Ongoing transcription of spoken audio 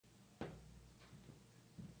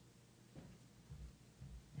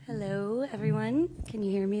Hello, everyone. Can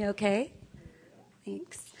you hear me okay?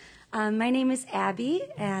 Thanks. My name is Abby,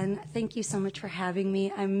 and thank you so much for having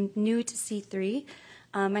me. I'm new to C3.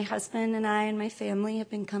 My husband and I and my family have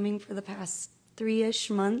been coming for the past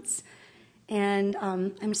 3-ish months, and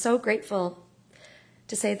I'm so grateful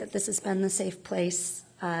to say that this has been the safe place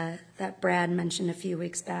that Brad mentioned a few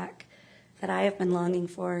weeks back, that I have been longing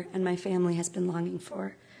for and my family has been longing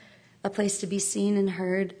for. A place to be seen and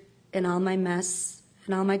heard in all my mess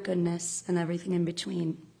and all my goodness and everything in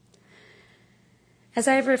between. As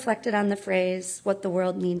I have reflected on the phrase, what the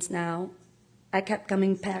world needs now, I kept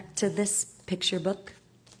coming back to this picture book,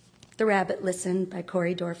 The Rabbit Listened by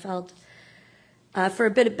Corey Dorfeld. For a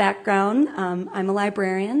bit of background, I'm a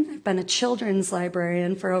librarian. I've been a children's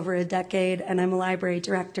librarian for over a decade, and I'm a library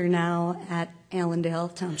director now at Allendale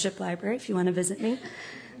Township Library, if you want to visit me.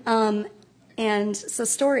 And so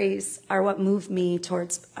stories are what move me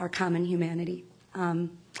towards our common humanity.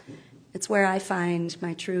 It's where I find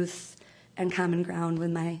my truth and common ground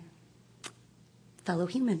with my fellow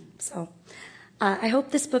human. So I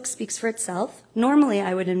hope this book speaks for itself. Normally,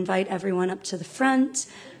 I would invite everyone up to the front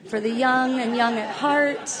for the young and young at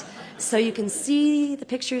heart, so you can see the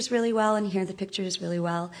pictures really well and hear the pictures really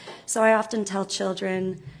well. So I often tell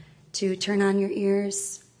children to turn on your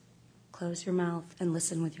ears, close your mouth, and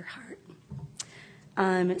listen with your heart.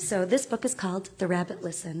 So this book is called The Rabbit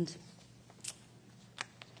Listened.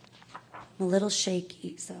 I'm a little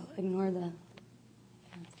shaky, so ignore the...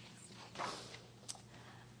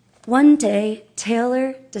 One day,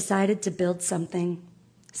 Taylor decided to build something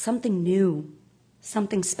new,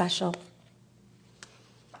 something special,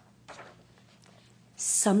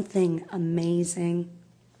 something amazing.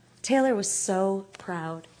 Taylor was so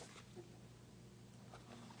proud.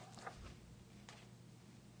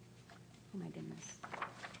 Oh my goodness.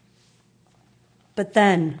 But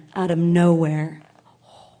then, out of nowhere,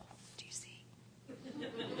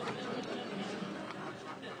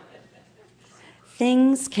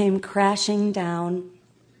 things came crashing down.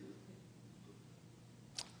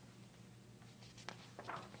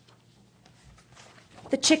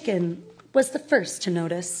 The chicken was the first to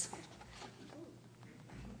notice.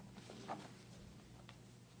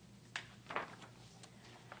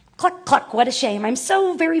 Cluck, cluck, what a shame. I'm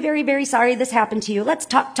so very, very, very sorry this happened to you. Let's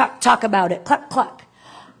talk about it. Cluck, cluck.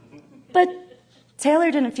 But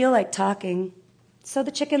Taylor didn't feel like talking, so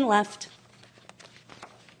the chicken left.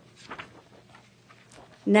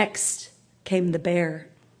 Next came the bear.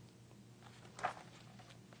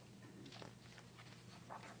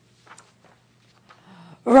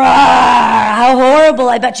 Roar! How horrible.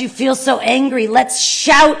 I bet you feel so angry. Let's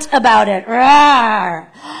shout about it.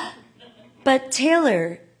 Roar! But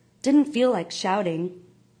Taylor didn't feel like shouting,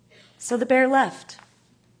 so the bear left.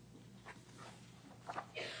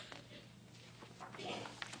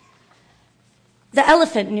 The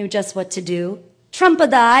elephant knew just what to do.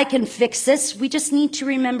 Trumpada, I can fix this. We just need to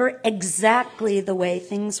remember exactly the way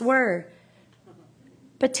things were.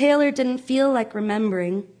 But Taylor didn't feel like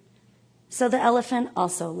remembering, so the elephant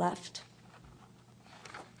also left.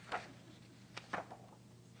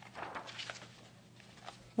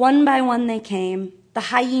 One by one they came. The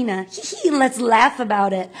hyena, let's laugh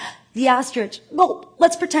about it. The ostrich, well,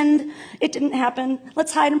 let's pretend it didn't happen.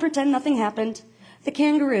 Let's hide and pretend nothing happened. The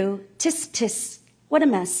kangaroo, tis, tis. What a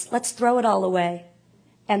mess. Let's throw it all away.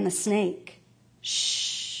 And the snake,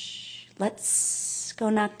 shh, let's go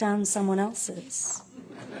knock down someone else's.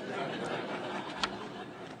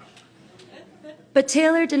 But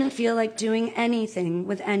Taylor didn't feel like doing anything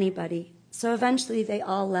with anybody, so eventually they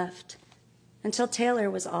all left, until Taylor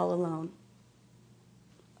was all alone.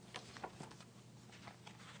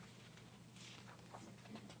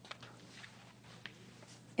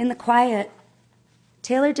 In the quiet,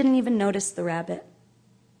 Taylor didn't even notice the rabbit.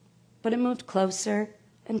 But it moved closer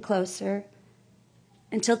and closer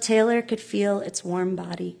until Taylor could feel its warm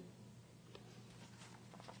body.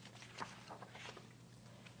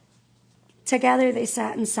 Together they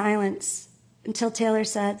sat in silence until Taylor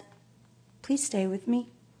said, "Please stay with me."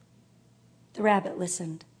 The rabbit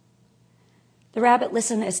listened. The rabbit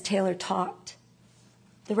listened as Taylor talked.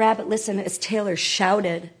 The rabbit listened as Taylor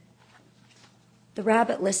shouted. The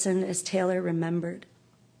rabbit listened as Taylor remembered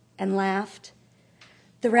and laughed.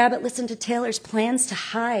 The rabbit listened to Taylor's plans to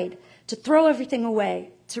hide, to throw everything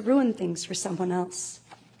away, to ruin things for someone else.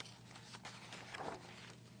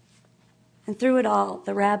 And through it all,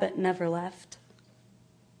 the rabbit never left.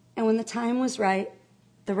 And when the time was right,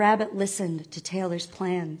 the rabbit listened to Taylor's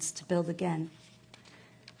plans to build again.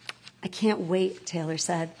 "I can't wait," Taylor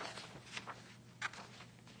said.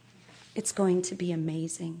 "It's going to be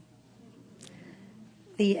amazing."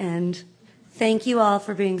 The end. Thank you all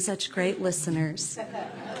for being such great listeners.